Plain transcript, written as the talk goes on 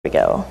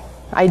go.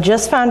 I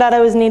just found out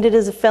I was needed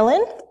as a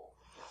fill-in.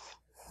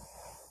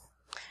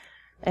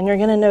 And you're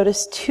going to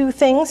notice two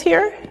things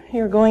here.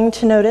 You're going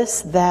to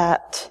notice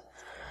that,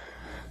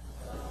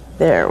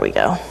 there we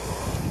go.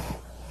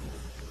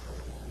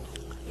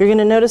 You're going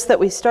to notice that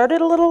we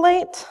started a little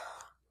late,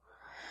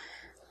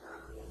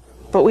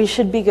 but we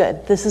should be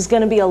good. This is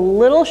going to be a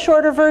little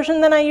shorter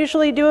version than I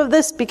usually do of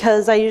this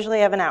because I usually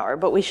have an hour,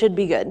 but we should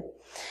be good.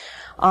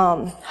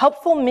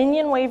 Helpful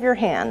minion, wave your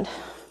hand.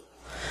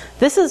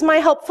 This is my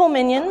helpful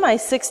minion, my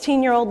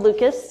 16-year-old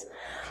Lucas.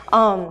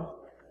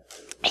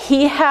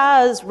 He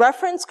has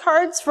reference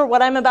cards for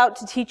what I'm about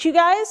to teach you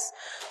guys.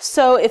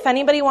 So if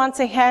anybody wants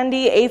a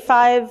handy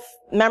A5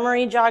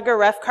 memory jogger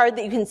ref card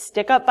that you can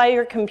stick up by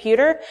your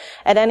computer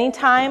at any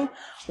time,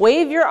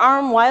 wave your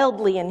arm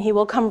wildly and he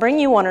will come bring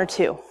you one or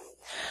two.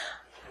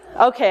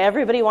 Okay,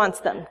 everybody wants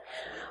them.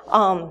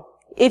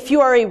 If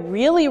you are a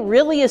really,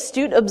 really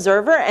astute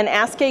observer and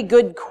ask a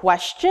good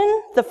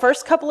question, the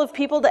first couple of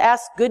people to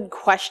ask good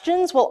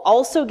questions will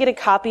also get a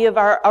copy of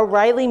our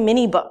O'Reilly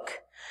mini book,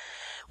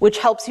 which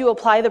helps you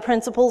apply the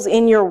principles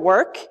in your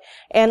work.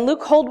 And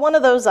Luke, hold one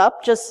of those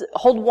up. Just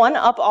hold one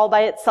up all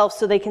by itself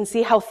so they can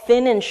see how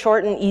thin and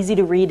short and easy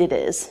to read it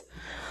is.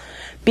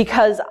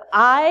 Because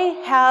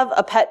I have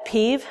a pet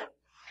peeve.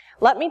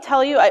 Let me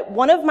tell you,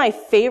 one of my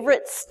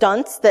favorite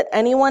stunts that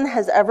anyone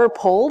has ever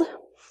pulled,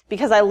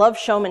 because I love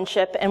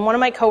showmanship, and one of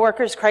my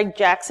coworkers, Craig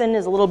Jackson,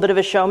 is a little bit of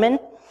a showman.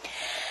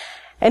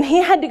 And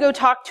he had to go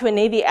talk to a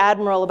Navy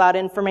admiral about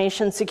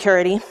information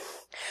security.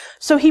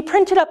 So he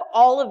printed up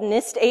all of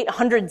NIST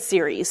 800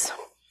 series,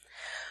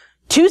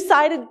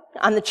 two-sided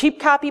on the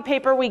cheap copy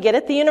paper we get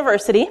at the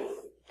university,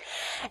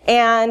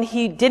 and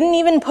he didn't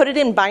even put it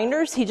in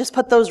binders, he just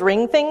put those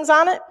ring things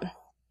on it.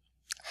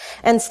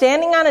 And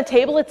standing on a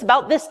table, it's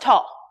about this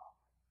tall.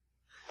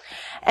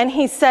 And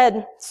he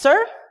said,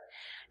 "Sir,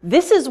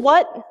 this is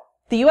what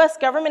the U.S.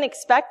 government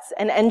expects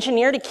an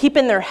engineer to keep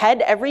in their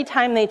head every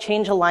time they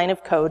change a line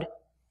of code.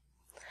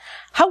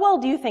 How well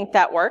do you think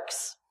that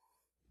works?"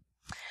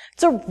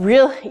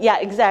 Yeah,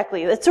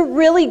 exactly. It's a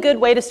really good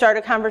way to start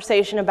a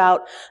conversation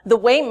about the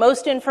way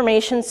most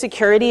information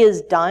security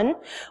is done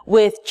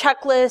with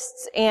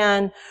checklists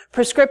and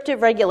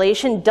prescriptive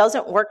regulation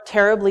doesn't work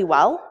terribly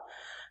well.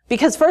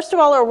 Because first of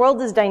all, our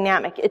world is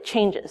dynamic. It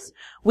changes.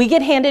 We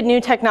get handed new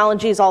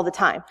technologies all the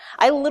time.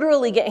 I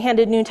literally get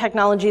handed new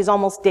technologies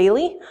almost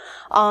daily.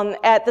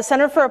 At the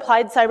Center for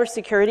Applied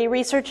Cybersecurity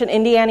Research at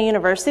Indiana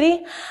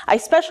University, I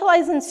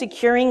specialize in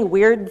securing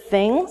weird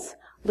things.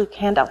 Luke,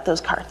 hand out those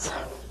cards.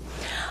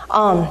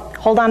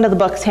 Hold on to the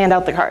books, hand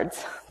out the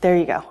cards. There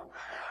you go.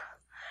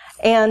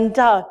 And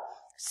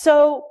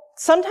so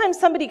sometimes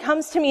somebody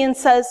comes to me and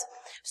says,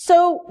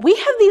 "So we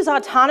have these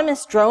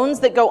autonomous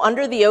drones that go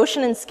under the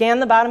ocean and scan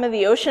the bottom of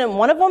the ocean, and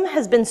one of them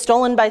has been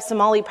stolen by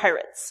Somali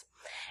pirates.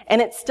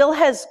 And it still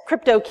has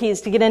crypto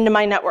keys to get into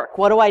my network.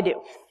 What do I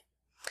do?"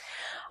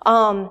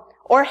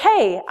 Or,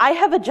 "Hey, I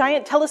have a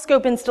giant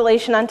telescope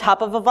installation on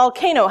top of a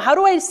volcano. How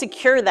do I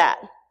secure that?"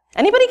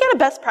 Anybody got a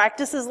best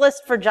practices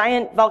list for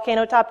giant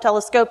volcano top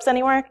telescopes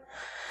anywhere?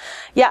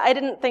 Yeah, I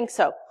didn't think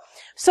so.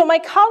 So my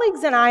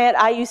colleagues and I at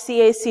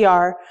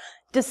IUC-ACR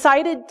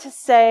decided to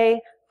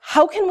say,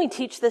 how can we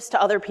teach this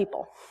to other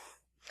people?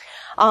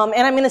 And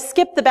I'm going to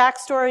skip the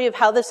backstory of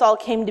how this all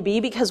came to be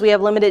because we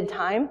have limited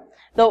time,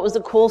 though it was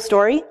a cool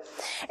story,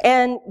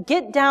 and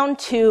get down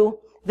to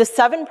the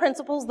 7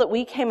 principles that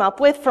we came up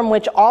with from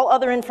which all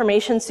other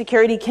information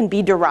security can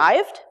be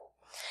derived.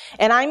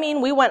 And I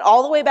mean, we went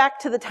all the way back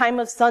to the time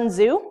of Sun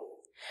Tzu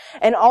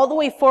and all the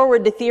way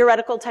forward to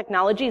theoretical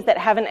technologies that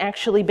haven't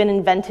actually been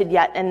invented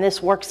yet, and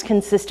this works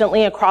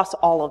consistently across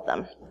all of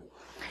them.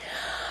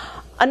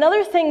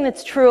 Another thing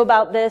that's true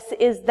about this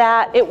is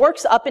that it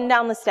works up and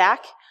down the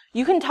stack.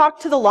 You can talk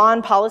to the law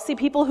and policy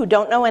people who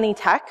don't know any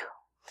tech.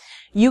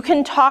 You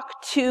can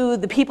talk to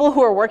the people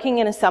who are working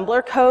in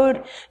assembler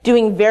code,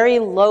 doing very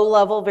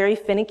low-level, very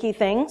finicky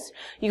things.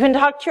 You can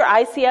talk to your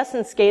ICS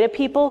and SCADA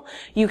people.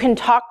 You can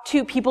talk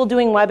to people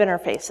doing web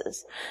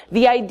interfaces.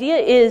 The idea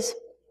is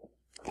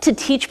to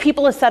teach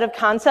people a set of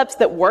concepts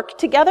that work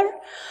together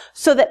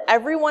so that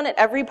everyone at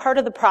every part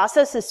of the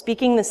process is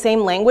speaking the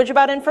same language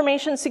about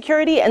information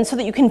security, and so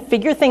that you can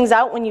figure things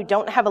out when you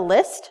don't have a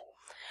list.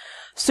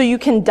 So you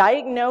can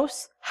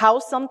diagnose how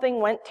something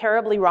went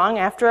terribly wrong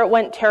after it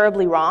went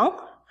terribly wrong.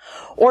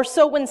 Or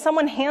so when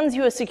someone hands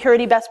you a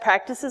security best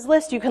practices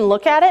list, you can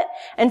look at it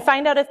and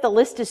find out if the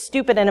list is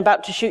stupid and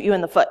about to shoot you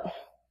in the foot.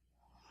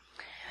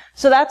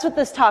 So that's what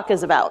this talk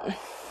is about.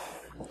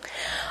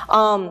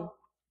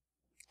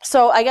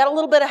 So I got a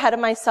little bit ahead of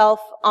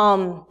myself,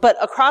 but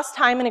across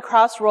time and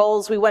across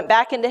roles, we went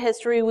back into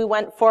history, we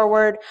went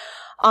forward.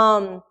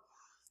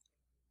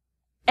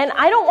 And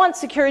I don't want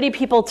security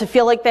people to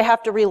feel like they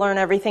have to relearn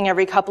everything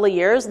every couple of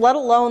years, let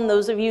alone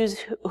those of you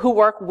who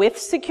work with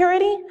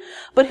security,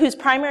 but whose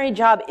primary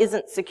job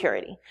isn't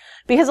security.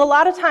 Because a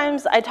lot of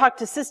times I talk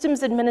to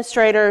systems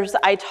administrators,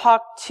 I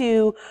talk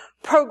to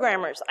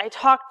programmers, I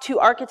talk to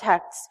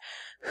architects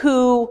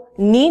who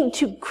need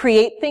to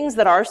create things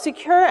that are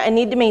secure and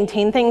need to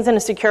maintain things in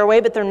a secure way,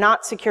 but they're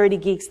not security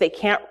geeks. They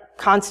can't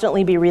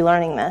constantly be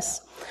relearning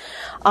this.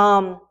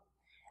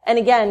 And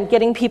again,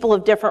 getting people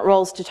of different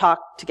roles to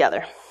talk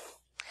together.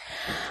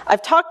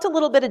 I've talked a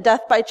little bit of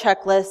death by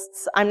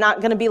checklists. I'm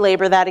not going to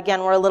belabor that.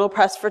 Again, we're a little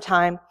pressed for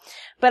time.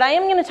 But I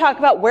am going to talk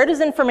about where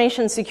does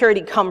information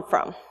security come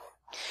from.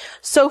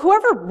 So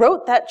whoever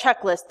wrote that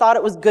checklist thought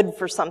it was good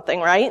for something,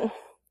 right?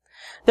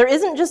 There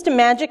isn't just a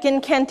magic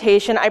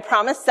incantation. I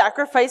promise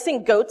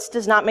sacrificing goats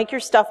does not make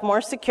your stuff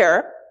more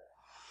secure.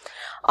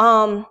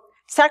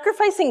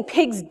 Sacrificing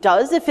pigs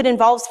does if it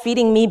involves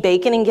feeding me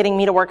bacon and getting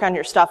me to work on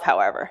your stuff,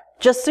 however.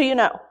 Just so you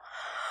know.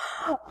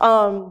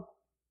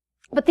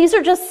 But these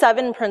are just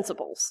 7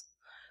 principles.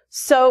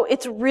 So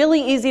it's really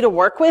easy to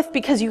work with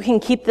because you can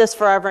keep this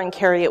forever and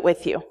carry it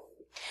with you.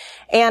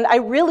 And I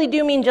really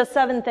do mean just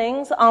 7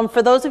 things.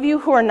 For those of you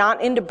who are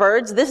not into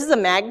birds, this is a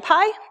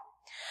magpie.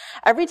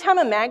 Every time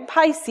a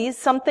magpie sees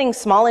something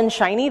small and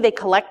shiny, they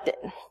collect it.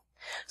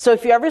 So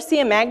if you ever see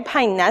a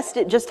magpie nest,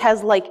 it just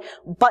has like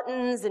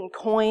buttons and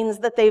coins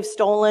that they've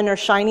stolen or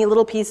shiny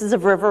little pieces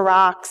of river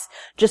rocks,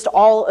 just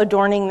all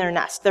adorning their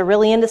nest. They're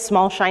really into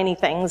small shiny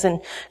things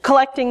and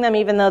collecting them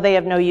even though they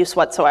have no use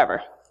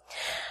whatsoever.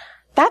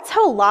 That's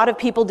how a lot of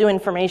people do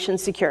information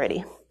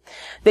security.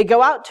 They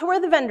go out to where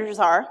the vendors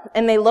are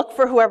and they look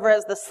for whoever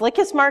has the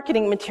slickest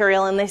marketing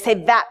material and they say,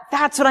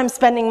 that's what I'm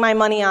spending my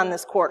money on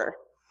this quarter.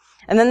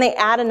 And then they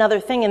add another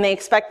thing and they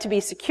expect to be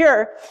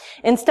secure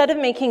instead of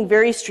making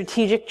very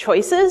strategic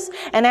choices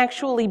and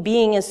actually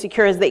being as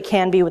secure as they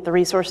can be with the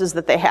resources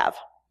that they have.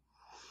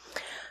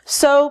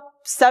 So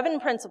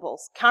 7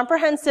 principles: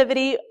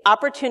 comprehensivity,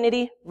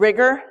 opportunity,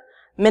 rigor,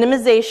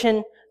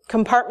 minimization,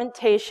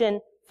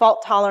 compartmentation,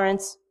 fault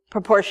tolerance,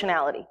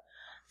 proportionality.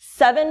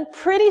 7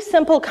 pretty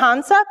simple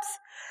concepts.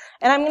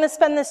 And I'm going to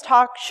spend this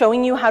talk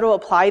showing you how to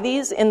apply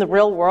these in the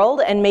real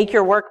world and make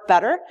your work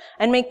better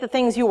and make the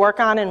things you work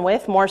on and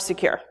with more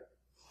secure.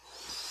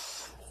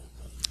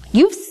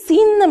 You've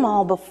seen them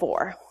all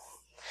before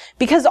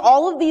because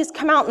all of these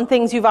come out in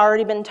things you've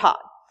already been taught.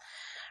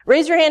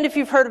 Raise your hand if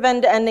you've heard of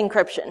end-to-end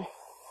encryption.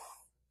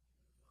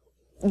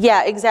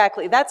 Yeah,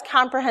 exactly. That's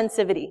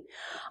comprehensivity.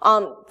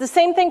 The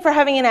same thing for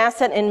having an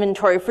asset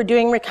inventory, for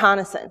doing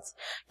reconnaissance.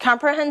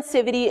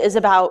 Comprehensivity is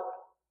about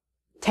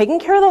taking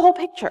care of the whole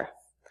picture.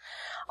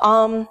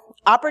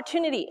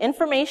 Opportunity,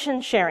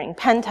 information sharing,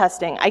 pen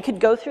testing. I could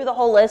go through the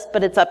whole list,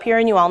 but it's up here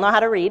and you all know how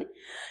to read.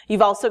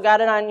 You've also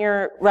got it on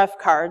your ref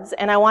cards,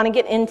 and I want to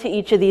get into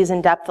each of these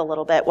in depth a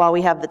little bit while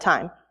we have the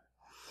time.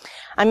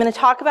 I'm going to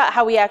talk about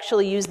how we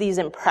actually use these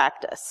in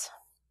practice.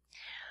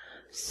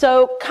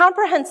 So,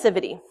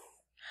 comprehensivity.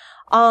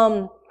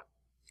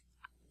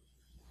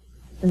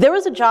 There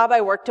was a job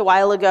I worked a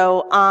while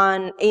ago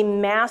on a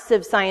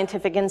massive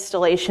scientific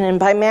installation, and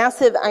by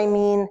massive I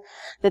mean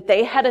that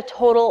they had a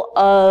total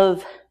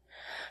of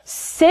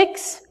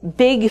 6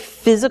 big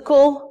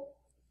physical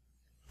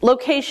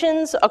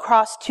locations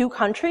across 2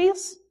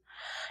 countries,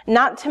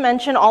 not to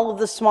mention all of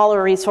the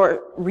smaller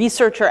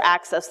researcher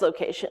access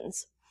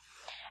locations.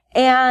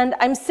 And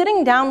I'm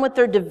sitting down with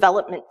their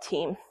development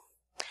team,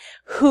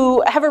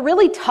 who have a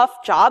really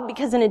tough job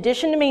because in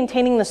addition to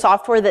maintaining the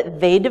software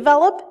that they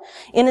develop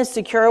in as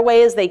secure a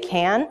way as they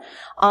can,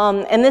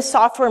 and this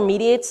software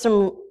mediates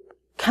some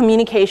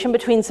communication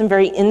between some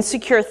very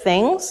insecure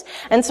things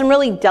and some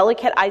really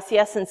delicate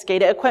ICS and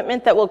SCADA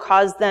equipment that will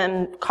cost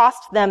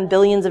them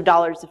billions of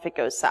dollars if it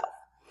goes south.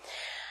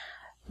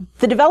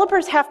 The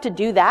developers have to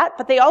do that,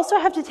 but they also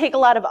have to take a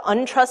lot of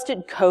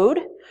untrusted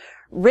code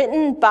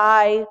written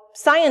by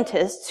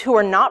scientists who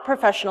are not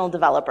professional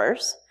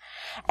developers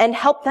and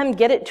help them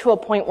get it to a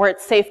point where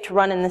it's safe to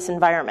run in this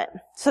environment.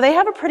 So they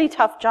have a pretty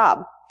tough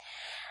job.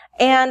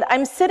 And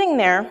I'm sitting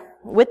there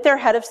with their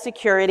head of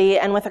security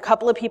and with a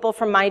couple of people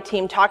from my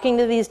team talking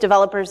to these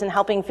developers and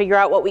helping figure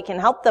out what we can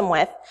help them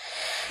with.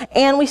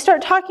 And we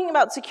start talking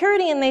about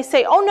security and they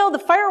say, oh no, the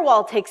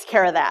firewall takes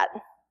care of that.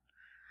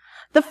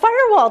 The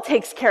firewall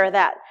takes care of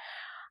that.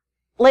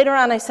 Later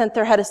on, I sent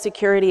their head of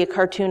security a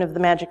cartoon of the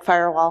magic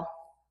firewall.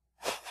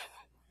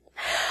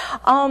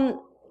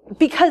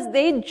 Because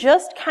they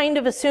just kind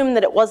of assumed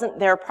that it wasn't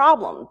their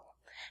problem.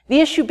 The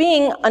issue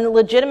being a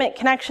legitimate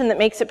connection that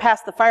makes it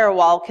past the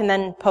firewall can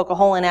then poke a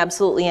hole in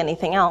absolutely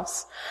anything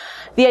else.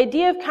 The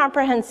idea of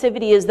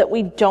comprehensivity is that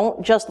we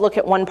don't just look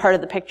at one part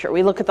of the picture.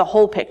 We look at the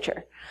whole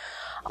picture.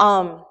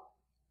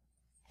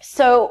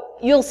 So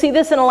you'll see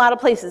this in a lot of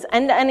places.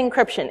 End-to-end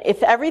encryption.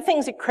 If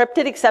everything's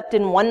encrypted except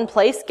in one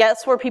place,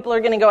 guess where people are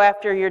going to go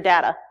after your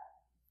data?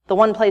 The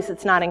one place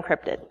it's not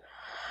encrypted.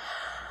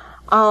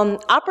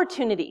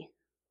 Opportunity.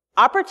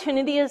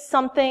 Opportunity is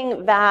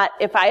something that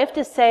if I have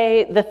to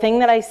say the thing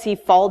that I see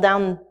fall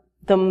down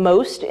the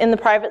most in the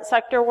private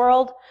sector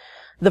world,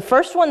 the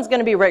first one's going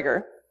to be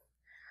rigor.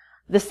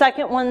 The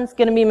second one's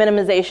going to be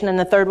minimization, and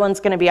the third one's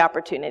going to be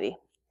opportunity.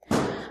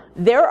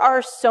 There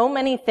are so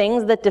many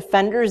things that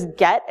defenders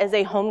get as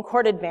a home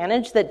court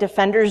advantage that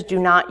defenders do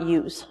not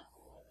use.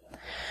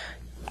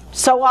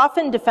 So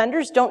often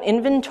defenders don't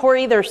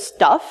inventory their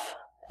stuff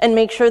and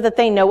make sure that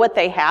they know what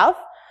they have.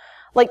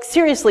 Like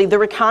seriously, the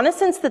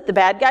reconnaissance that the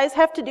bad guys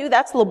have to do,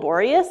 that's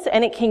laborious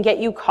and it can get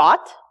you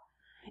caught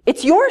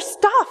It's your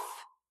stuff.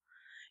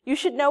 You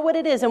should know what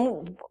it is.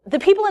 And the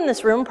people in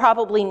this room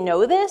probably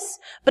know this,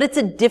 but it's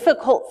a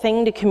difficult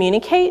thing to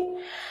communicate.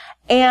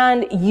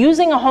 And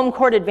using a home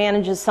court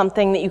advantage is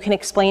something that you can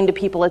explain to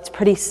people. It's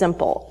pretty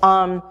simple.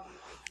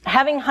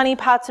 Having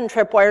honeypots and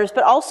tripwires,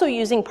 but also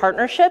using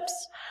partnerships.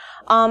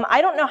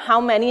 I don't know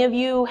how many of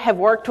you have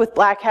worked with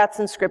black hats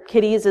and script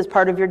kiddies as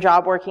part of your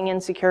job working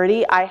in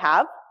security. I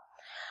have.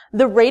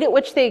 The rate at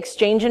which they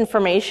exchange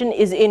information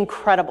is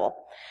incredible.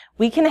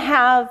 We can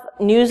have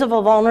news of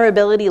a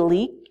vulnerability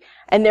leak,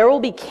 and there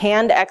will be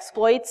canned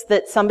exploits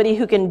that somebody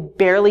who can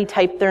barely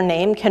type their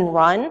name can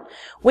run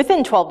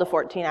within 12 to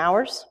 14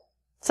 hours.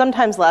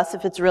 Sometimes less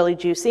if it's really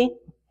juicy.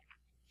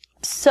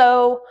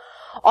 So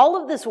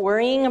all of this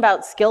worrying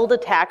about skilled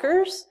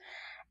attackers,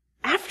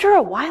 after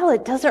a while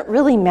it doesn't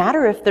really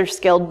matter if they're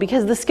skilled,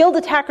 because the skilled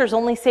attackers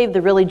only save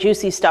the really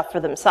juicy stuff for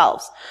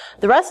themselves.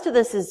 The rest of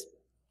this is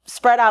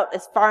spread out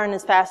as far and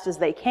as fast as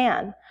they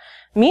can.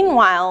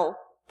 Meanwhile,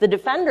 the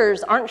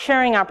defenders aren't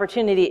sharing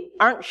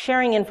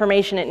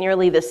information at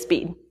nearly this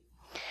speed.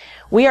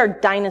 We are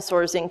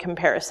dinosaurs in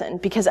comparison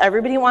because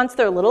everybody wants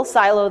their little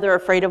silo. They're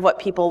afraid of what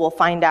people will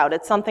find out.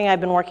 It's something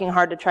I've been working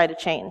hard to try to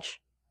change.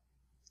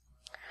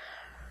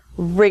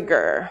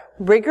 Rigor.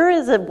 Rigor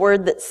is a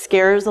word that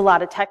scares a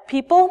lot of tech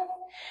people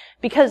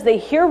because they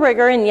hear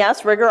rigor, and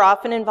yes, rigor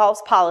often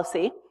involves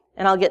policy,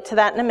 and I'll get to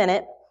that in a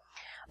minute.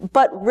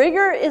 But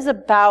rigor is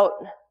about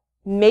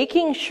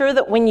making sure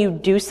that when you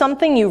do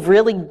something, you've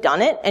really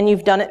done it, and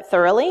you've done it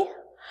thoroughly.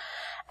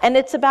 And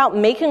it's about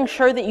making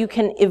sure that you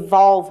can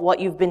evolve what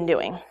you've been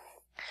doing.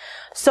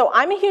 So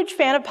I'm a huge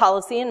fan of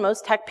policy, and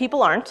most tech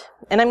people aren't.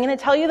 And I'm going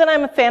to tell you that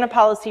I'm a fan of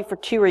policy for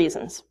two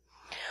reasons.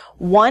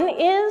 One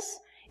is,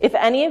 if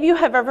any of you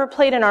have ever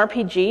played an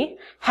RPG,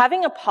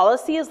 having a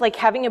policy is like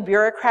having a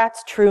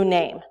bureaucrat's true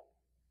name.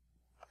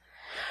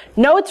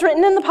 No, it's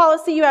written in the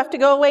policy, you have to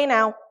go away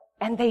now.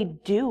 And they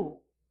do.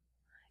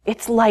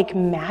 It's like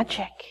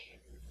magic.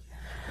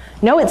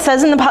 No, it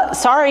says in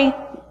the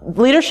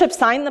leadership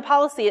signed the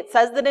policy. It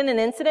says that in an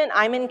incident,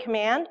 I'm in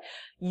command.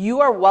 You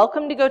are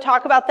welcome to go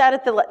talk about that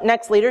at the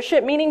next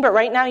leadership meeting, but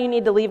right now you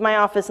need to leave my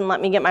office and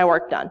let me get my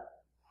work done.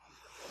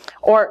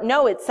 Or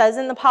no, it says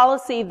in the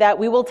policy that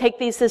we will take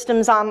these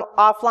systems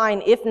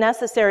offline if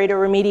necessary to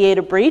remediate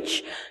a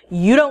breach.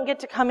 You don't get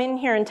to come in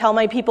here and tell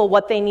my people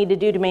what they need to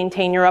do to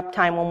maintain your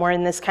uptime when we're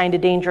in this kind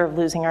of danger of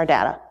losing our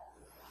data.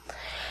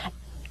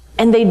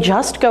 And they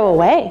just go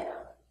away.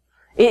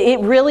 It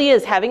really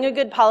is. Having a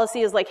good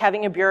policy is like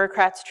having a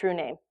bureaucrat's true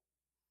name.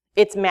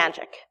 It's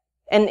magic.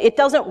 And it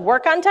doesn't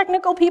work on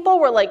technical people.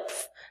 We're like,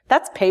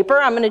 that's paper.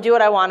 I'm going to do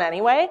what I want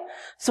anyway.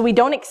 So we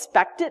don't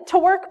expect it to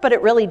work, but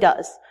it really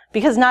does.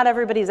 Because not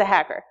everybody's a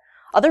hacker.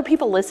 Other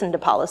people listen to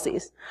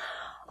policies.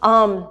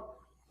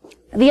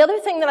 The other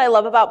thing that I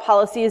love about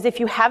policy is if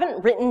you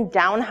haven't written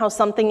down how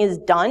something is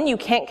done, you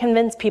can't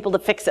convince people to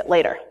fix it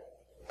later.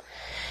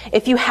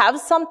 If you have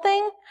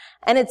something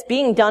and it's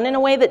being done in a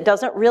way that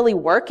doesn't really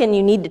work and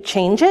you need to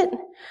change it,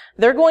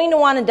 they're going to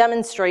want a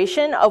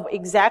demonstration of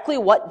exactly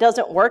what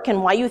doesn't work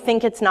and why you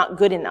think it's not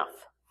good enough.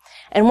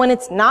 And when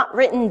it's not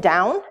written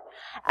down,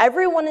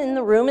 everyone in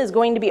the room is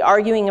going to be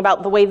arguing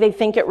about the way they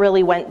think it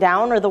really went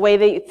down or the way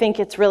they think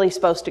it's really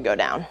supposed to go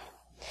down.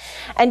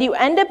 And you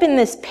end up in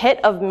this pit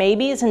of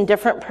maybes and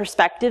different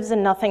perspectives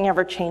and nothing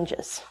ever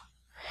changes.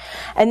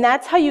 And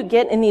that's how you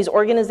get in these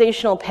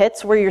organizational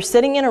pits where you're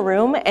sitting in a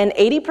room and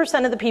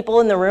 80% of the people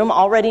in the room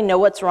already know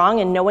what's wrong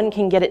and no one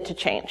can get it to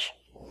change.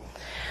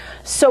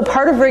 So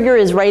part of rigor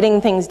is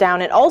writing things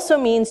down. It also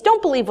means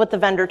don't believe what the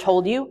vendor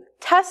told you.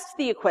 Test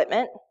the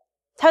equipment.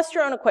 Test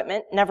your own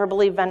equipment. Never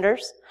believe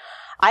vendors.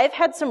 I've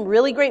had some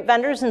really great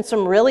vendors and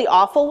some really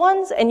awful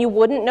ones, and you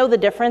wouldn't know the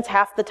difference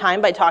half the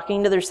time by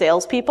talking to their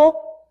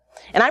salespeople.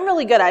 And I'm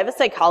really good. I have a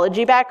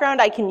psychology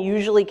background. I can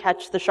usually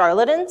catch the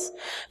charlatans.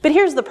 But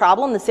here's the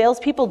problem. The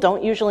salespeople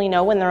don't usually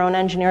know when their own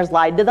engineers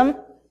lied to them.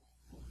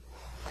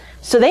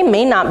 So they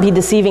may not be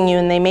deceiving you,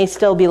 and they may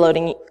still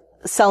be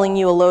selling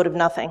you a load of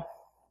nothing.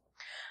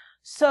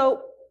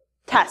 So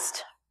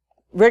test.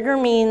 Rigor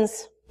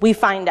means we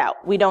find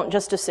out. We don't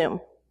just assume.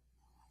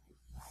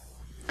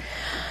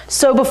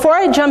 So before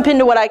I jump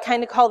into what I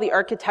kind of call the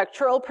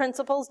architectural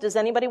principles, does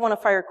anybody want to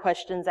fire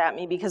questions at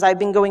me? Because I've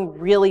been going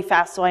really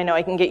fast so I know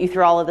I can get you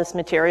through all of this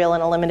material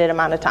in a limited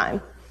amount of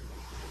time.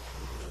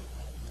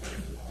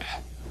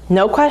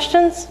 No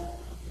questions?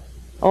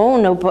 Oh,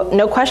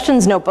 no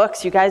questions, no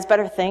books. You guys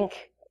better think.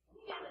 Do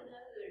you have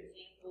another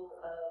example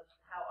of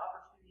how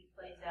opportunity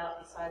plays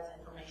out besides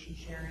information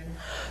sharing?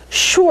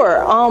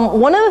 Sure.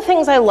 One of the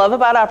things I love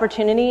about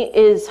opportunity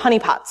is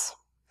honeypots.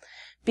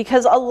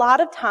 Because a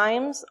lot of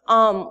times,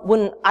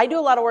 when I do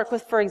a lot of work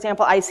with, for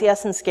example,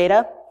 ICS and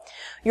SCADA,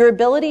 your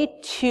ability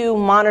to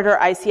monitor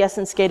ICS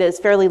and SCADA is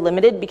fairly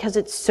limited because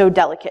it's so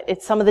delicate.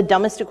 It's some of the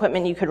dumbest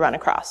equipment you could run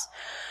across.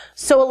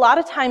 So a lot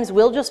of times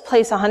we'll just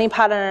place a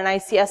honeypot on an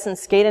ICS and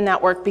SCADA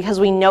network because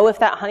we know if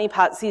that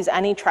honeypot sees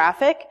any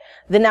traffic,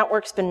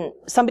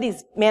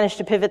 somebody's managed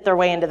to pivot their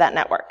way into that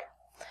network.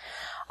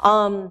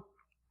 And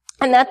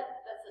that's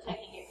the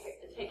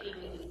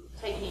technique,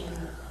 taking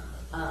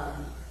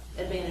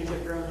advantage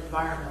of your own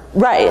environment.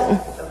 Right.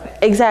 Okay.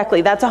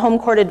 Exactly. That's a home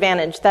court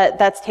advantage.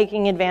 That's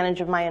taking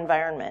advantage of my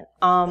environment.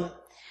 And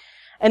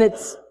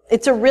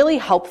it's a really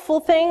helpful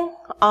thing.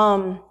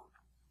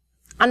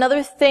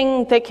 Another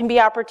thing that can be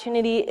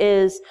opportunity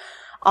is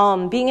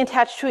being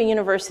attached to a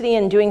university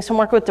and doing some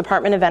work with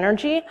Department of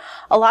Energy.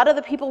 A lot of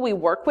the people we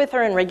work with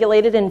are in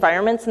regulated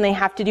environments, and they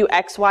have to do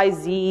X, Y,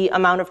 Z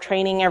amount of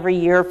training every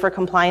year for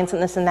compliance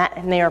and this and that,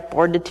 and they are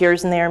bored to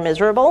tears and they are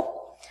miserable.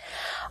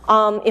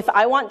 If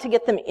I want to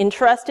get them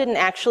interested in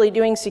actually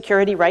doing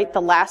security right,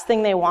 the last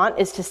thing they want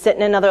is to sit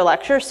in another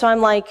lecture. So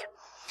I'm like,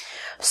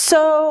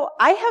 so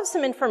I have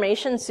some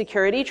information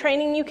security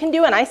training you can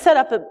do, and I set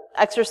up an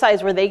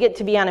exercise where they get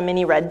to be on a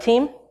mini red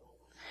team,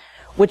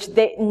 which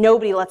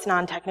nobody lets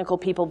non-technical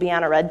people be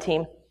on a red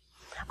team.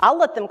 I'll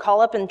let them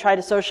call up and try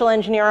to social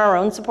engineer our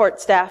own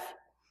support staff.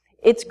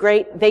 It's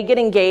great. They get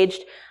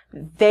engaged.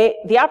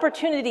 The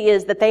opportunity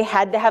is that they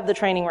had to have the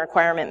training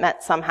requirement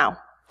met somehow.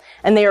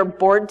 And they are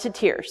bored to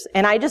tears.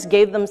 And I just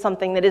gave them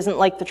something that isn't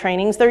like the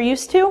trainings they're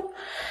used to.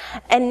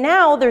 And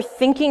now they're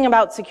thinking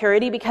about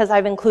security because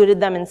I've included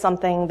them in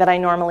something that I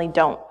normally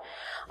don't.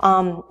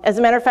 As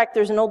a matter of fact,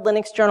 there's an old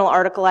Linux Journal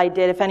article I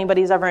did, if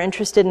anybody's ever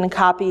interested in a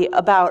copy,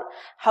 about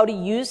how to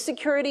use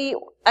security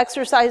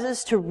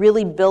exercises to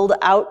really build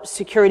out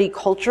security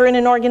culture in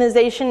an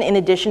organization in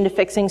addition to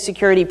fixing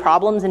security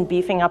problems and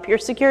beefing up your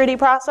security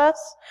process.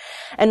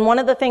 And one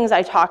of the things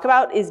I talk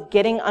about is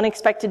getting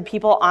unexpected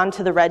people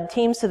onto the red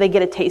team so they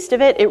get a taste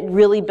of it. It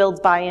really builds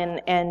buy-in,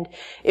 and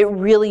it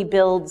really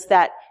builds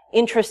that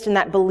interest in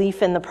that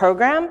belief in the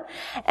program,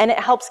 and it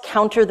helps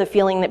counter the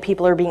feeling that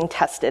people are being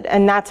tested.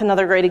 And that's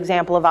another great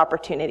example of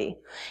opportunity,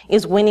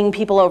 is winning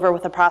people over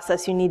with a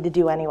process you need to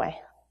do anyway.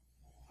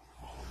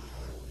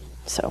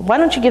 So why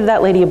don't you give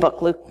that lady a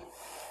book, Luke?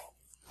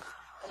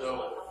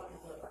 So,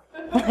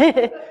 is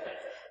there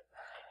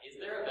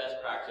a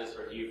best practice,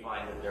 or do you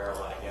find that there are a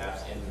lot of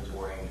gaps in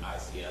inventorying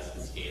ICS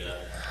and SCADA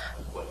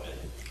equipment?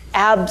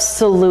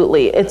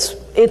 Absolutely.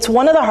 It's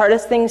one of the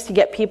hardest things to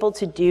get people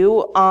to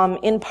do,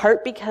 in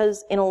part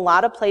because in a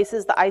lot of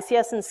places the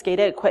ICS and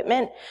SCADA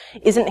equipment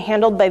isn't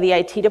handled by the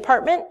IT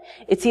department.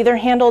 It's either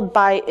handled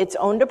by its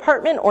own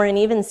department, or in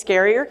even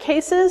scarier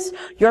cases,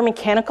 your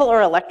mechanical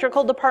or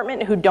electrical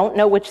department who don't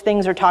know which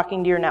things are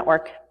talking to your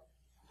network.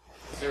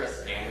 Is there a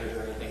standard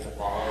or anything to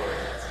follow, or is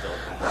that still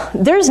kind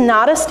of... There's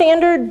not a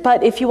standard,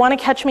 but if you want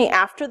to catch me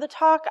after the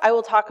talk, I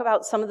will talk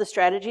about some of the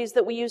strategies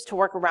that we use to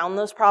work around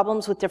those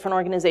problems with different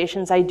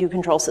organizations I do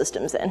control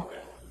systems in.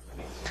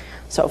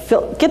 So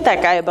get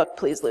that guy a book,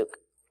 please, Luke.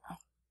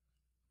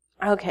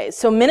 Okay,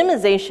 so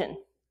minimization.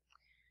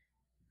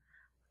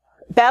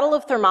 Battle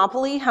of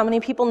Thermopylae, how many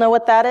people know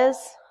what that is?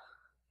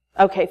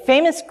 Okay,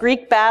 famous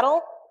Greek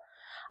battle.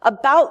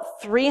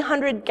 About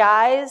 300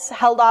 guys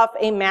held off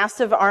a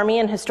massive army,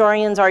 and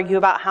historians argue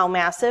about how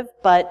massive,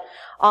 but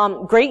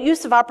great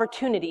use of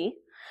opportunity.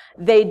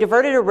 They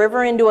diverted a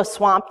river into a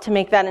swamp to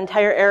make that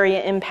entire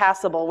area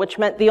impassable, which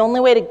meant the only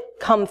way to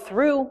come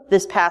through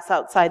this pass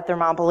outside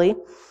Thermopylae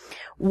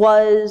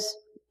was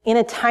in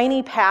a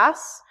tiny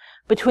pass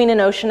between an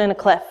ocean and a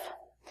cliff.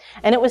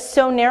 And it was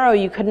so narrow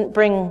you couldn't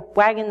bring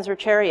wagons or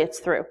chariots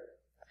through.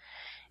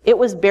 It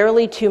was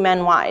barely 2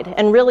 men wide,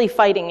 and really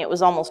fighting it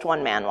was almost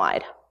 1 man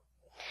wide.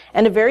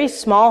 And a very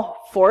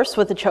small force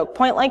with a choke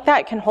point like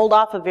that can hold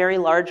off a very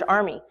large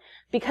army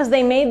because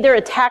they made their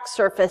attack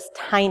surface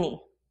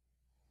tiny.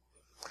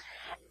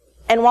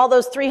 And while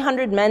those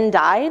 300 men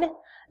died,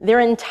 their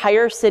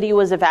entire city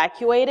was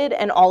evacuated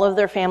and all of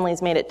their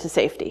families made it to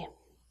safety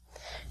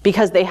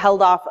because they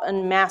held off a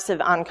massive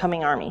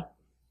oncoming army.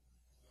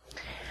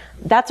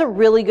 That's a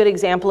really good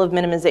example of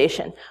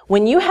minimization.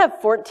 When you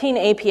have 14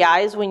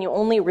 APIs when you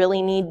only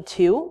really need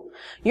 2,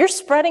 you're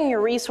spreading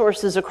your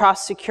resources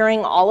across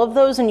securing all of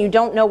those, and you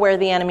don't know where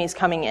the enemy's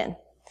coming in.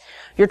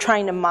 You're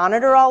trying to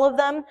monitor all of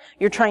them.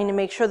 You're trying to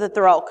make sure that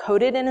they're all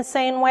coded in a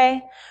sane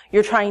way.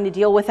 You're trying to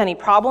deal with any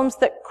problems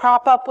that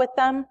crop up with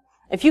them.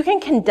 If you can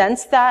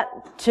condense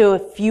that to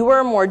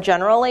fewer, more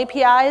general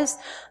APIs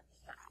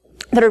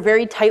that are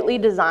very tightly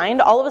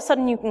designed, all of a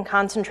sudden you can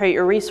concentrate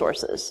your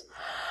resources.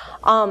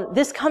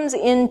 This comes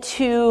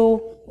into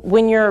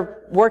when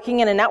you're working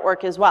in a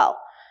network as well.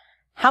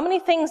 How many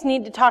things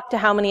need to talk to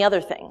how many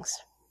other things?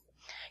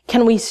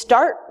 Can we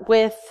start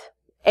with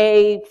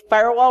a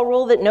firewall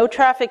rule that no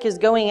traffic is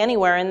going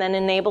anywhere and then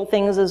enable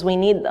things as we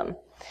need them?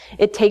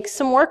 It takes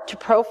some work to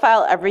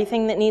profile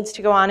everything that needs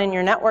to go on in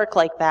your network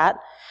like that,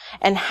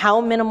 and how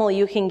minimal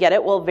you can get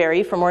it will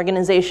vary from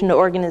organization to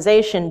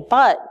organization,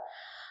 but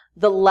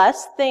the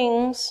less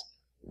things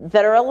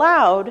that are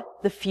allowed,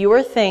 the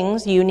fewer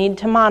things you need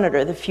to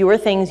monitor, the fewer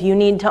things you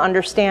need to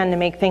understand to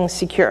make things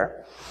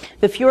secure,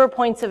 the fewer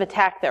points of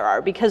attack there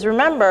are. Because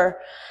remember,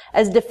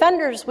 as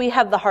defenders, we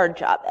have the hard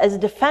job. As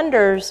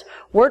defenders,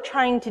 we're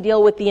trying to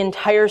deal with the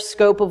entire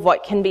scope of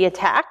what can be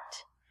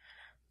attacked.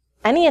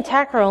 Any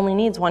attacker only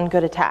needs 1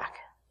 good attack,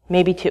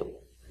 maybe 2.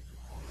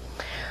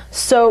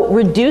 So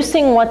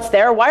reducing what's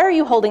there, why are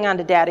you holding on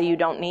to data you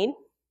don't need?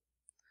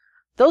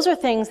 Those are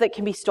things that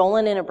can be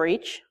stolen in a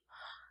breach.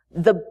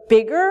 The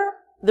bigger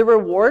the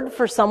reward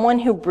for someone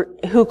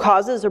who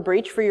causes a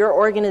breach for your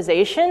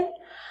organization,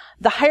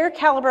 the higher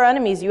caliber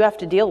enemies you have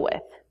to deal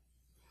with.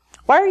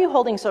 Why are you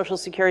holding social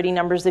security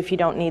numbers if you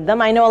don't need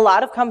them? I know a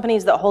lot of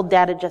companies that hold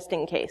data just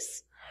in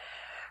case.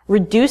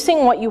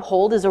 Reducing what you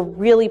hold is a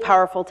really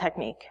powerful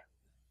technique.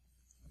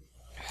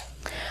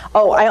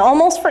 Oh, I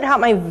almost forgot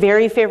my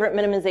very favorite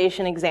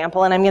minimization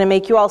example, and I'm going to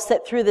make you all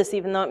sit through this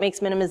even though it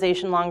makes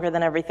minimization longer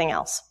than everything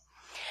else.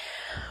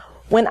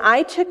 When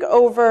I took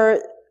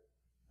over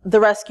the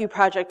rescue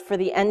project for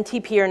the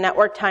NTP, or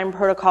Network Time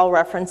Protocol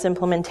Reference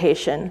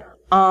implementation,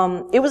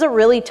 it was a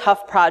really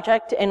tough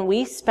project, and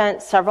we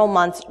spent several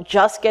months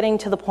just getting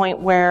to the point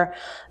where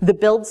the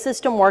build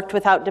system worked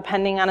without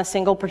depending on a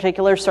single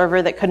particular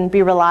server that couldn't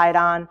be relied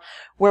on,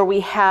 where we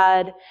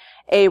had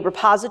a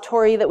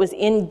repository that was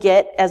in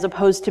Git as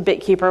opposed to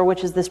BitKeeper,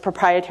 which is this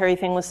proprietary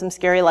thing with some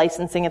scary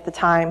licensing at the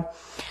time,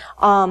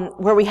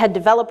 where we had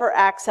developer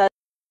access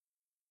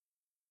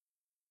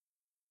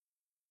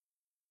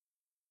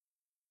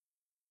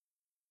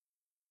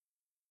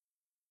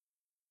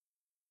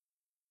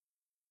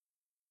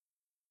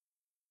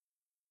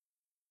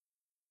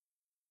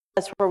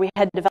where we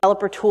had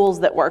developer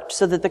tools that worked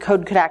so that the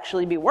code could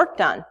actually be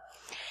worked on.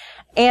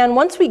 And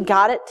once we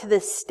got it to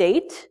this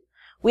state,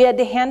 we had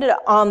to hand it,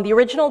 the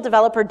original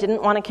developer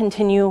didn't want to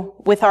continue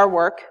with our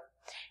work,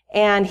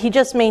 and he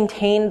just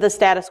maintained the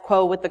status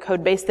quo with the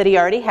code base that he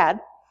already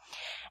had.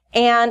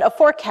 And a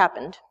fork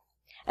happened.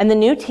 And the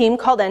new team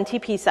called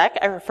NTPsec,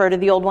 I refer to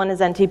the old one as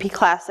NTP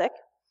Classic,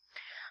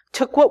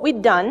 took what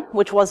we'd done,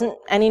 which wasn't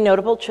any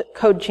notable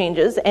code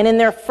changes, and in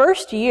their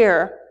first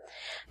year,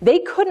 they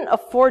couldn't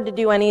afford to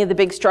do any of the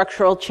big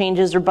structural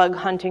changes or bug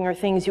hunting or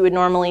things you would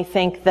normally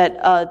think that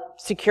a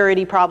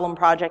security problem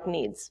project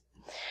needs,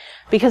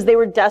 because they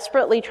were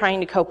desperately trying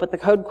to cope with the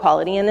code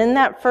quality. And in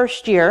that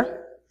first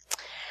year,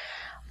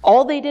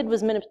 all they did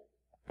was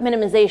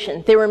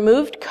minimization. They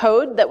removed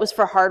code that was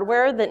for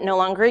hardware that no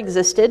longer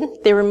existed.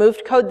 They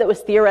removed code that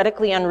was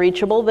theoretically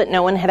unreachable that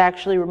no one had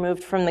actually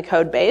removed from the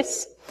code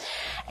base.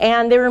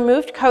 And they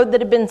removed code that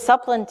had been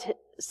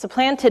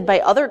supplanted by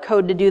other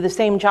code to do the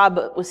same job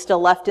but was still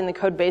left in the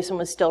code base and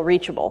was still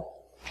reachable.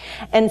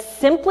 And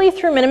simply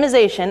through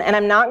minimization, and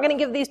I'm not going to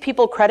give these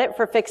people credit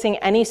for fixing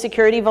any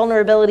security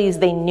vulnerabilities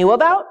they knew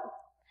about,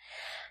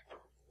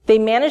 they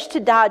managed to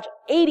dodge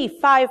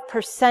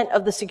 85%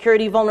 of the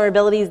security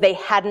vulnerabilities they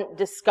hadn't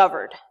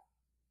discovered.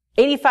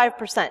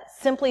 85%,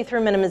 simply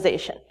through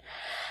minimization.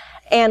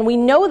 And we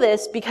know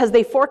this because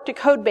they forked a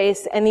code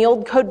base, and the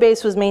old code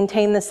base was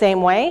maintained the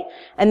same way,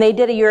 and they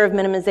did a year of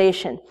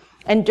minimization.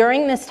 And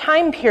during this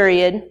time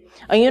period,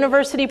 a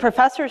university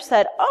professor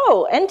said,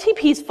 oh,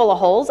 NTP's full of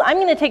holes. I'm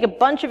going to take a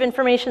bunch of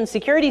information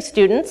security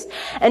students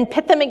and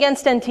pit them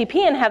against NTP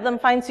and have them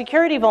find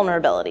security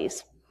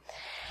vulnerabilities.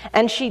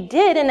 And she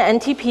did,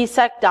 and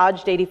NTPsec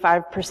dodged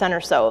 85%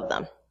 or so of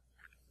them.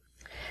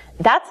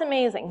 That's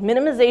amazing.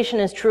 Minimization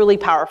is truly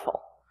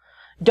powerful.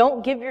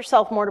 Don't give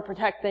yourself more to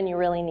protect than you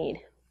really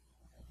need.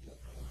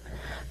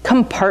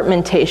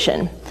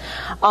 Compartmentation.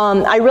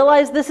 I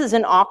realize this is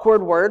an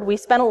awkward word. We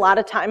spent a lot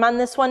of time on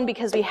this one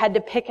because we had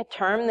to pick a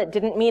term that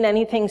didn't mean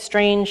anything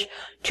strange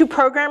to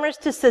programmers,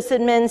 to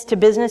sysadmins, to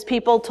business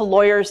people, to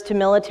lawyers, to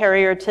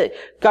military, or to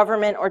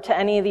government, or to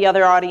any of the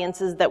other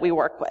audiences that we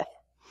work with.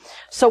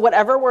 So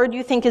whatever word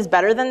you think is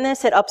better than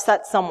this, it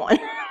upset someone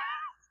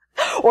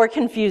or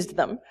confused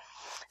them.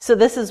 So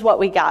this is what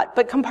we got.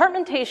 But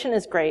compartmentation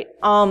is great.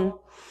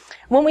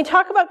 When we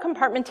talk about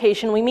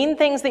compartmentation, we mean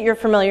things that you're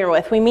familiar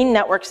with. We mean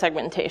network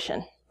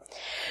segmentation.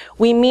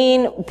 We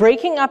mean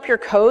breaking up your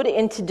code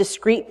into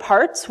discrete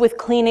parts with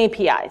clean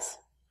APIs.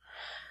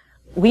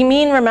 We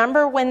mean,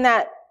 remember when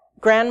that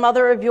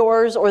grandmother of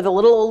yours or the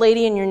little old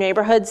lady in your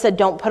neighborhood said,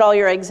 don't put all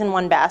your eggs in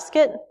one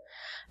basket?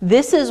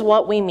 This is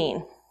what we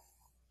mean.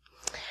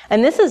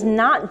 And this is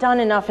not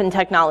done enough in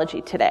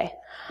technology today.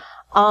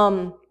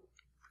 And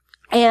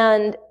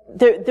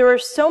there are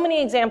so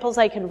many examples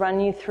I could run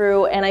you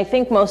through, and I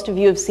think most of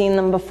you have seen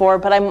them before,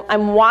 but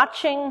I'm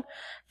watching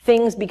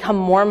things become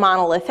more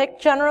monolithic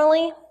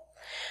generally,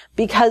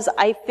 because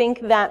I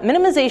think that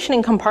minimization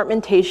and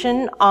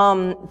compartmentation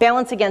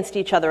balance against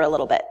each other a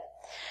little bit.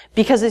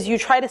 Because as you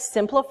try to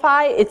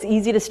simplify, it's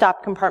easy to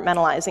stop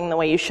compartmentalizing the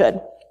way you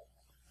should.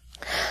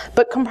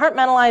 But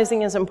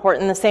compartmentalizing is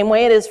important the same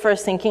way it is for a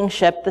sinking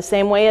ship, the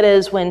same way it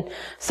is when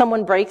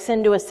someone breaks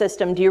into a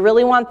system. Do you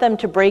really want them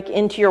to break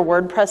into your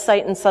WordPress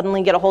site and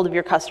suddenly get a hold of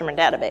your customer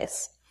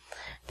database?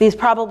 These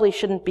probably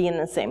shouldn't be in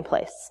the same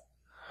place.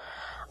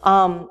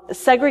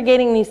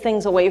 Segregating these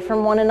things away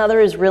from one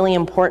another is really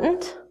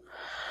important.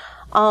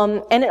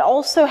 And it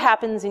also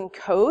happens in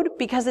code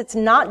because it's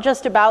not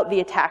just about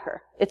the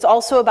attacker. It's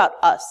also about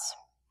us.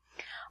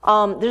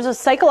 There's a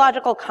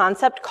psychological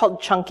concept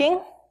called chunking.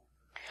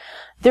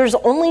 There's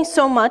only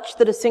so much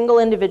that a single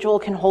individual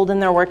can hold in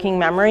their working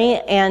memory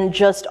and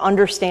just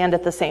understand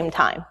at the same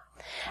time.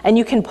 And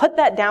you can put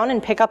that down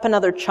and pick up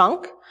another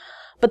chunk,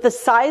 but the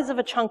size of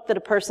a chunk that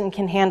a person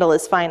can handle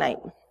is finite.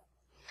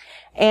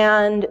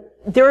 And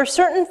there are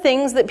certain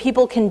things that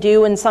people can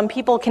do, and some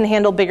people can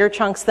handle bigger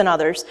chunks than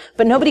others,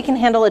 but nobody can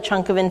handle a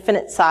chunk of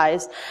infinite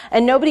size,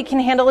 and nobody can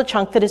handle a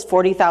chunk that is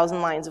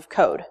 40,000 lines of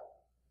code.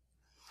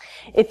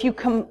 If you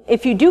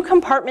do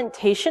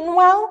compartmentation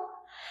well,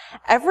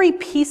 every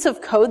piece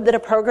of code that a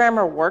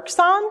programmer works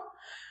on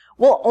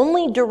will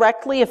only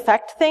directly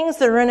affect things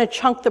that are in a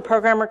chunk the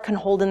programmer can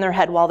hold in their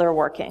head while they're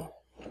working.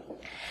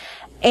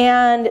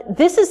 And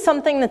this is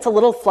something that's a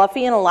little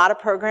fluffy and a lot of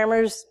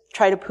programmers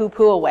try to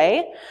poo-poo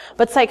away,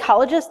 but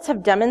psychologists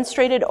have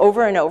demonstrated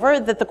over and over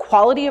that the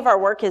quality of our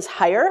work is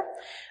higher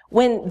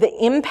when the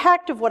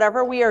impact of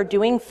whatever we are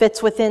doing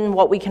fits within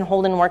what we can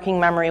hold in working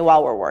memory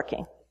while we're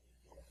working.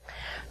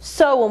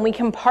 So when we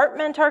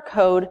compartment our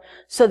code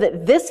so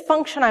that this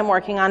function I'm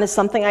working on is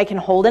something I can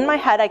hold in my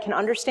head, I can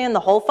understand the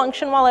whole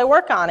function while I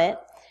work on it,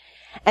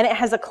 and it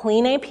has a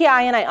clean API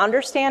and I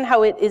understand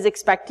how it is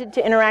expected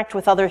to interact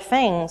with other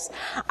things,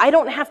 I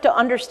don't have to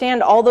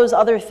understand all those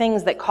other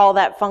things that call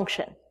that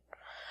function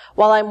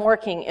while I'm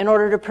working in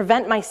order to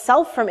prevent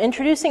myself from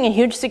introducing a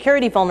huge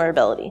security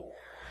vulnerability.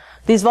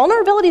 These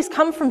vulnerabilities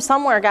come from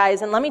somewhere,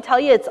 guys, and let me tell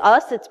you, it's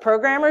us, it's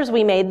programmers,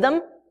 we made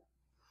them.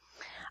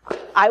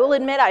 I will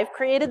admit I've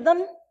created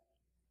them.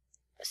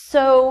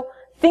 So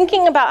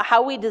thinking about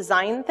how we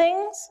design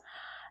things,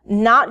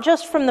 not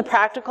just from the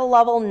practical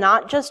level,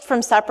 not just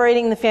from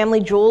separating the family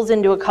jewels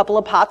into a couple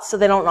of pots so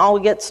they don't all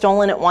get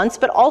stolen at once,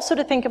 but also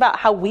to think about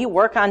how we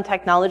work on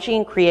technology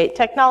and create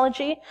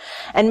technology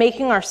and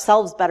making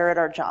ourselves better at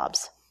our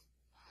jobs.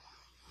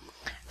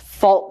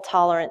 Fault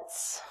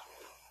tolerance.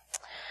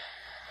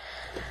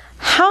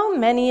 How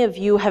many of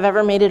you have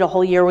ever made it a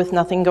whole year with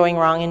nothing going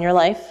wrong in your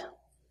life?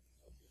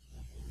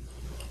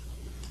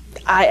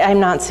 I'm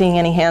not seeing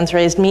any hands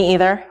raised. Me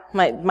either.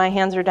 My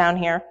hands are down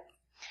here.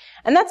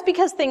 And that's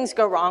because things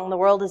go wrong. The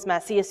world is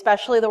messy,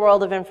 especially the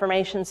world of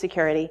information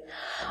security.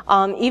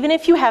 Even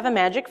if you have a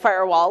magic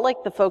firewall,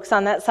 like the folks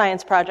on that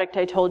science project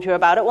I told you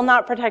about, it will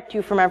not protect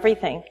you from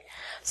everything.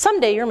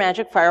 Someday your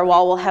magic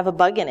firewall will have a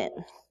bug in it.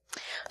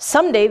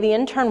 Someday the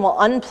intern will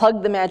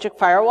unplug the magic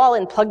firewall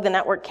and plug the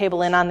network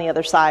cable in on the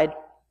other side.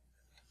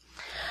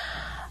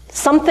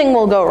 Something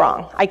will go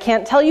wrong. I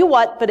can't tell you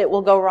what, but it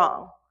will go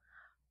wrong.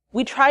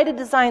 We try to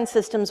design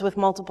systems with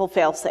multiple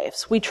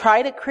fail-safes. We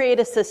try to create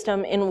a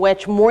system in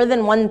which more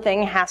than one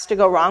thing has to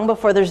go wrong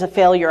before there's a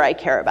failure I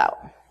care about.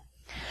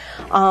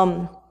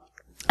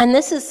 And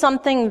this is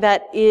something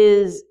that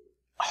is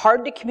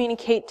hard to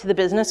communicate to the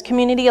business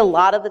community a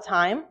lot of the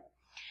time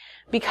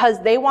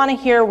because they want to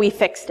hear we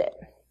fixed it.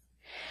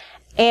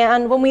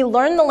 And when we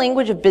learn the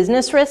language of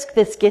business risk,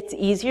 this gets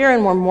easier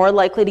and we're more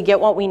likely to get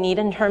what we need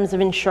in terms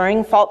of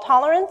ensuring fault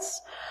tolerance.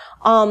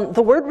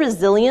 The word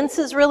resilience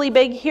is really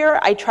big here.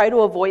 I try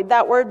to avoid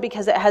that word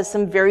because it has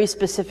some very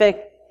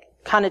specific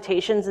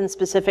connotations in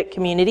specific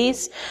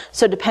communities.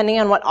 So depending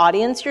on what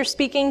audience you're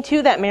speaking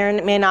to, that may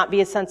or may not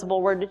be a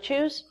sensible word to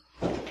choose.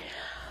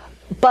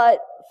 But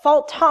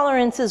fault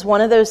tolerance is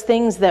one of those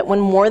things that when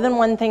more than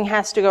one thing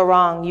has to go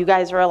wrong, you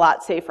guys are a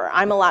lot safer.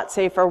 I'm a lot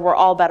safer. We're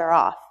all better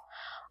off.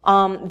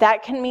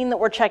 That can mean that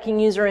we're checking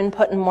user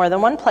input in more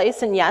than one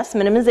place. And yes,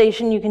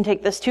 minimization, you can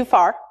take this too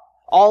far.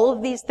 All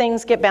of these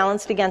things get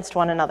balanced against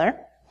one another.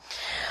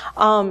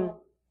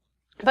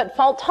 But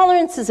fault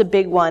tolerance is a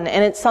big one,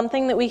 and it's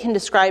something that we can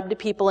describe to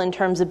people in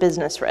terms of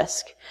business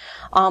risk.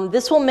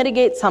 This will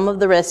mitigate some of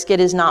the risk.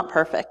 It is not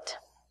perfect.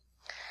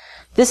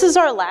 This is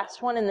our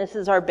last one, and this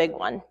is our big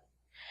one.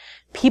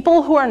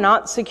 People who are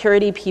not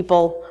security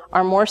people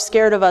are more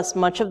scared of us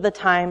much of the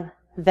time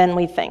than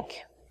we think.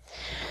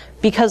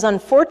 Because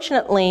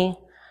unfortunately,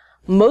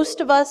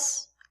 most of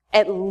us,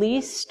 at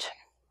least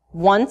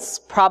once,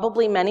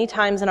 probably many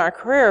times in our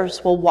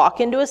careers, will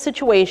walk into a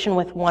situation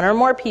with one or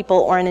more people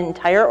or an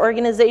entire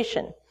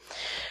organization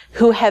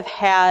who have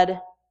had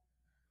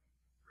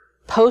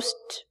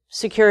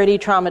post-security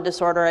trauma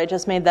disorder. I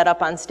just made that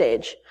up on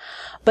stage.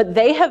 But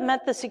they have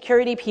met the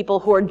security people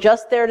who are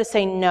just there to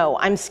say, no,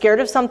 I'm scared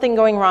of something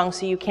going wrong,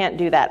 so you can't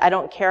do that. I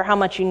don't care how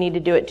much you need to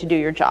do it to do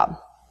your job.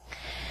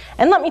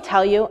 And let me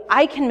tell you,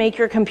 I can make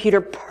your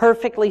computer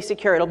perfectly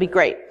secure. It'll be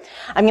great.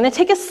 I'm going to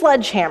take a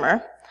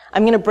sledgehammer.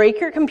 I'm going to break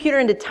your computer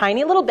into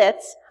tiny little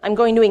bits. I'm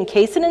going to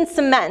encase it in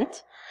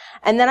cement.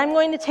 And then I'm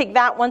going to take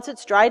that once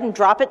it's dried and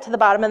drop it to the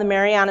bottom of the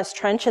Marianas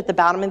Trench at the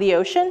bottom of the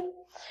ocean.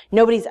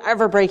 Nobody's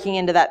ever breaking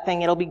into that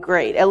thing. It'll be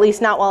great. At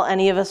least not while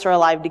any of us are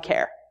alive to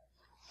care.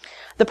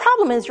 The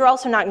problem is you're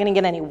also not going to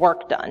get any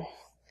work done.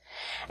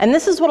 And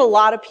this is what a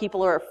lot of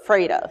people are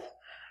afraid of.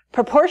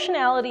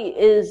 Proportionality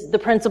is the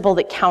principle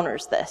that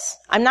counters this.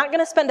 I'm not going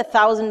to spend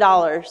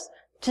 $1,000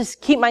 to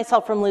keep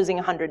myself from losing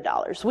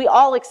 $100. We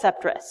all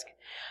accept risk.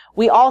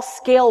 We all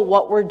scale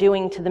what we're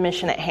doing to the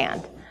mission at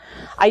hand.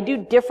 I do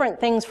different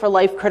things for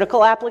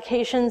life-critical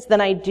applications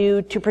than I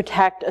do to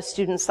protect a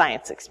student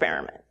science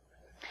experiment.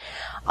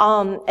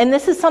 And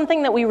this is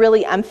something that we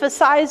really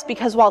emphasize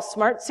because while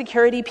smart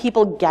security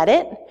people get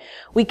it,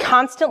 we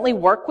constantly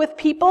work with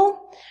people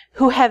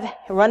who have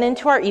run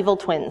into our evil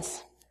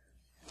twins.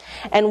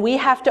 And we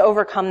have to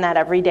overcome that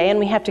every day, and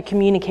we have to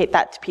communicate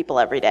that to people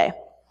every day.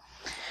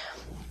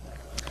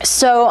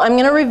 So I'm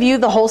going to review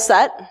the whole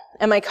set.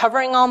 Am I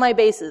covering all my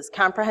bases?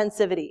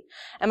 Comprehensivity.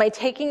 Am I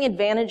taking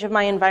advantage of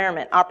my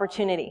environment?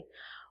 Opportunity.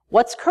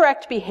 What's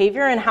correct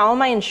behavior and how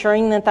am I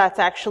ensuring that that's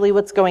actually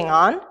what's going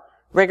on?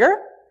 Rigor.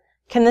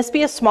 Can this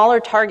be a smaller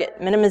target?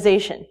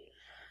 Minimization.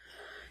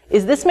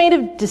 Is this made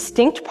of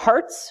distinct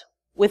parts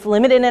with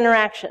limited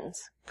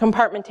interactions?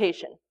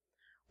 Compartmentation.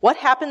 What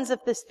happens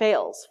if this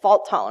fails?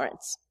 Fault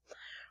tolerance.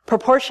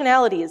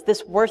 Proportionality. Is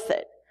this worth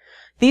it?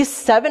 These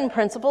 7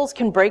 principles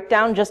can break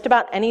down just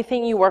about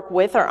anything you work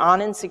with or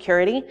on in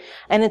security,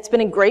 and it's been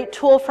a great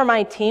tool for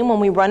my team when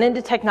we run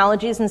into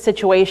technologies and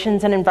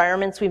situations and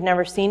environments we've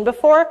never seen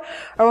before,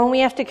 or when we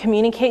have to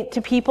communicate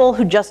to people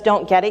who just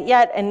don't get it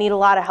yet and need a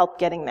lot of help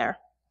getting there.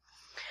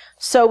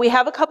 So we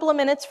have a couple of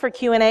minutes for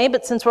Q&A,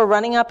 but since we're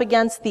running up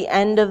against the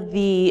end of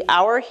the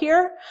hour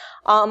here,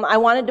 I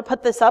wanted to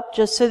put this up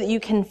just so that you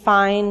can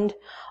find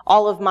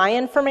all of my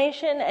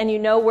information and you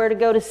know where to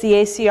go to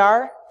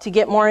CACR to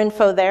get more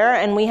info there,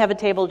 and we have a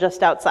table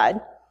just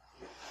outside.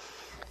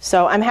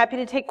 So I'm happy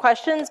to take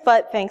questions,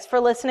 but thanks for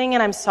listening,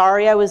 and I'm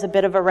sorry I was a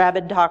bit of a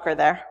rabid talker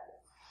there.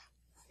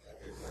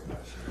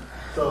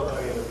 So,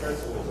 I mean, the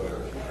principles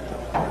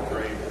are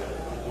great.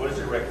 What is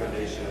your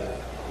recommendation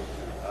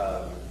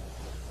of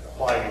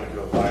applying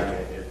into an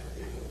environment,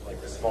 if, like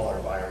a smaller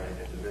environment,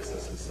 if the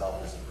business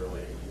itself isn't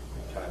really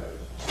kind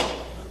of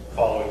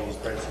following these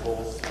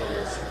principles from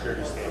a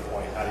security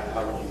standpoint?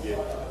 How would you get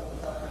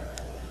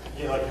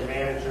like your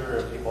manager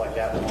or people like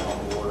that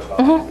on board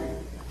about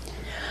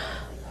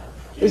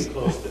getting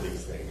close to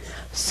these things?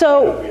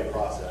 So that would be a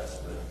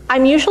process.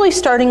 I'm usually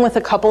starting with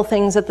a couple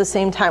things at the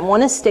same time.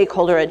 One is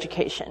stakeholder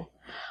education.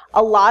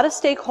 A lot of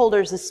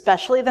stakeholders,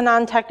 especially the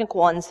non-technical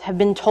ones, have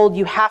been told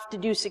you have to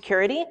do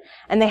security,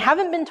 and they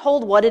haven't been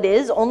told what it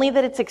is, only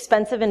that it's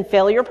expensive and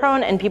failure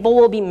prone, and people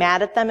will be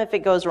mad at them if it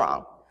goes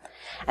wrong.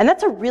 And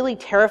that's a really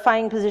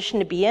terrifying position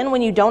to be in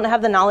when you don't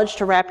have the knowledge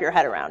to wrap your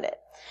head around it.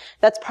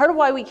 That's part of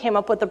why we came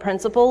up with the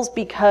principles,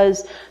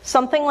 because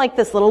something like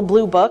this little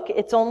blue book,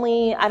 it's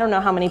only, I don't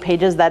know how many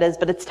pages that is,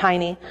 but it's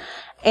tiny.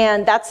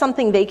 And that's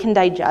something they can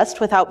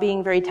digest without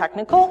being very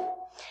technical.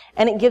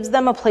 And it gives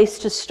them a place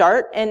to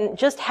start. And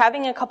just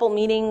having a couple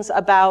meetings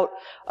about,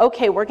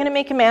 okay, we're going to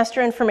make a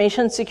master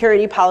information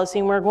security policy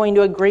and we're going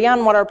to agree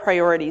on what our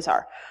priorities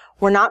are.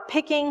 We're not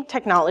picking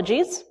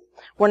technologies.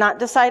 We're not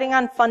deciding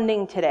on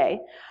funding today.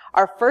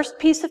 Our first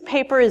piece of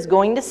paper is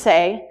going to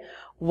say,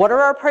 what are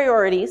our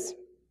priorities?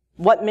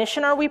 What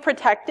mission are we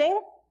protecting?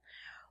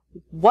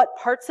 What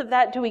parts of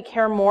that do we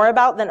care more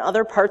about than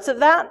other parts of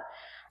that?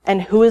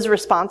 And who is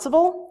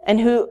responsible?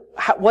 And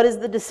what is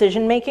the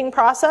decision-making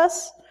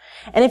process?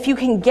 And if you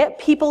can get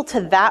people to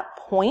that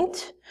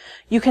point,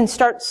 you can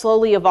start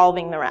slowly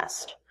evolving the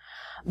rest.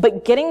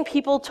 But getting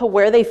people to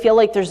where they feel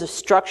like there's a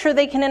structure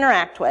they can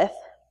interact with,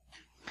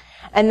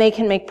 and they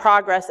can make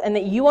progress, and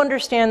that you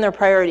understand their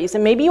priorities.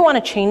 And maybe you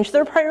want to change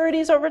their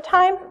priorities over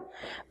time,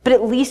 but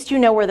at least you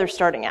know where they're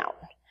starting out.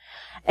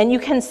 And you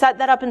can set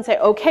that up and say,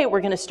 okay, we're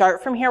going to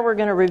start from here, we're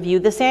going to review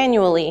this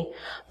annually,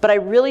 but I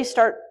really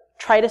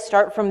try to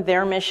start from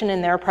their mission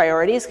and their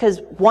priorities,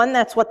 because 1,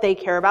 that's what they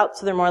care about,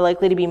 so they're more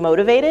likely to be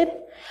motivated.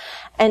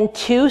 And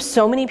 2,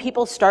 so many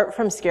people start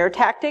from scare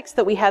tactics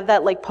that we have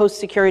that like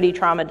post-security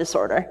trauma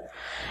disorder.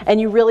 And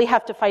you really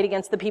have to fight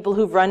against the people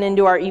who've run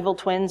into our evil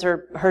twins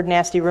or heard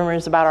nasty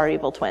rumors about our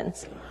evil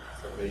twins.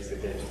 So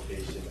basic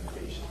education and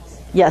patience.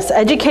 Yes,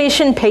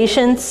 education,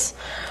 patience,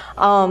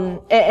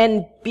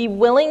 and be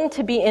willing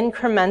to be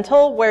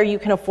incremental where you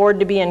can afford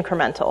to be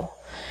incremental.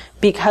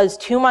 Because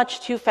too much,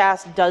 too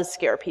fast does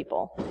scare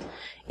people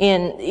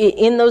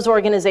in those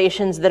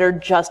organizations that are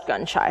just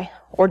gun shy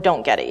or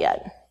don't get it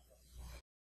yet.